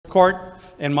Court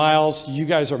and Myles, you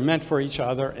guys are meant for each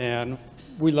other, and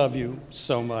we love you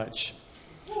so much.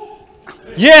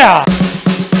 Yeah!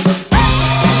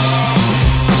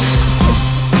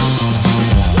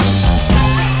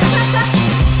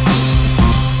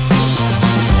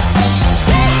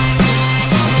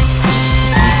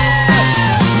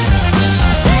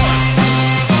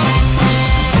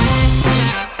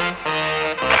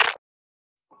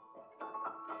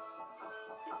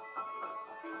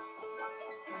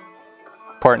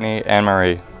 Courtney and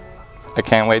Marie, I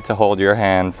can't wait to hold your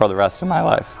hand for the rest of my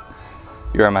life.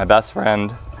 You are my best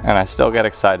friend, and I still get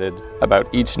excited about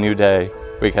each new day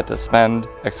we get to spend,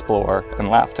 explore, and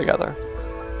laugh together.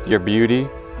 Your beauty,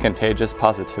 contagious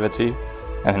positivity,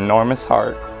 and enormous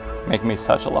heart make me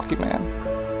such a lucky man.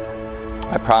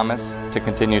 I promise to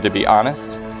continue to be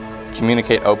honest,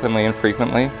 communicate openly and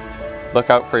frequently,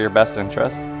 look out for your best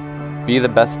interests, be the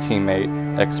best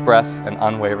teammate, express an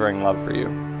unwavering love for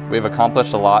you. We've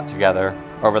accomplished a lot together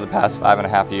over the past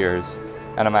 5.5 years,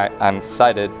 and I'm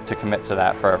excited to commit to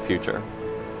that for our future.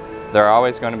 There are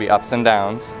always going to be ups and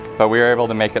downs, but we were able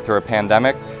to make it through a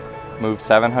pandemic, move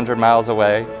 700 miles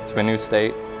away to a new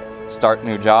state, start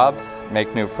new jobs,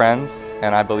 make new friends,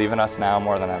 and I believe in us now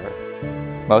more than ever.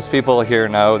 Most people here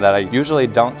know that I usually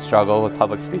don't struggle with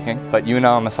public speaking, but you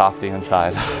know I'm a softie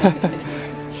inside.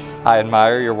 I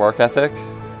admire your work ethic,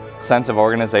 sense of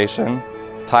organization,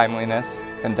 timeliness,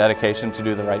 and dedication to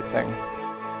do the right thing.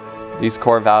 These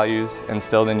core values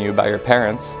instilled in you by your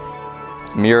parents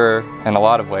mirror, in a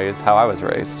lot of ways, how I was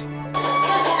raised.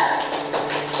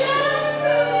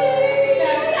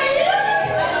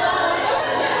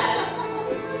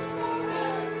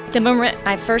 The moment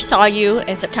I first saw you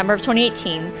in September of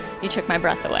 2018, you took my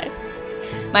breath away.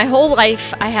 My whole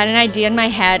life, I had an idea in my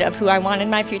head of who I wanted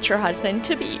my future husband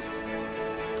to be.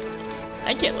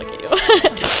 I can't look at you.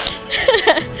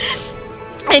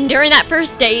 And during that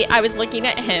first date, I was looking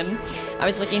at him, I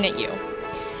was looking at you.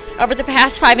 Over the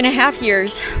past 5.5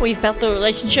 years, we've built the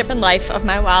relationship and life of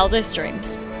my wildest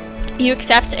dreams. You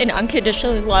accept and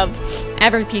unconditionally love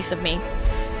every piece of me.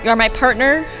 You are my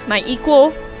partner, my equal,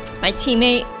 my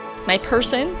teammate, my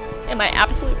person, and my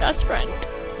absolute best friend.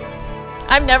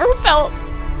 I've never felt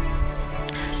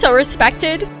so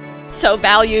respected, so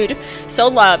valued, so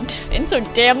loved, and so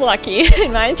damn lucky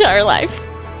in my entire life.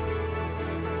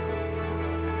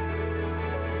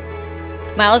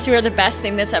 Myles, you are the best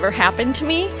thing that's ever happened to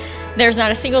me. There's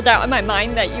not a single doubt in my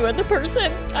mind that you are the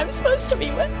person I'm supposed to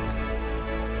be with.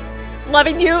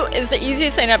 Loving you is the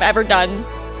easiest thing I've ever done,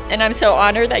 and I'm so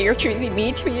honored that you're choosing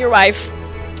me to be your wife,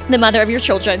 the mother of your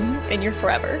children, and your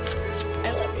forever.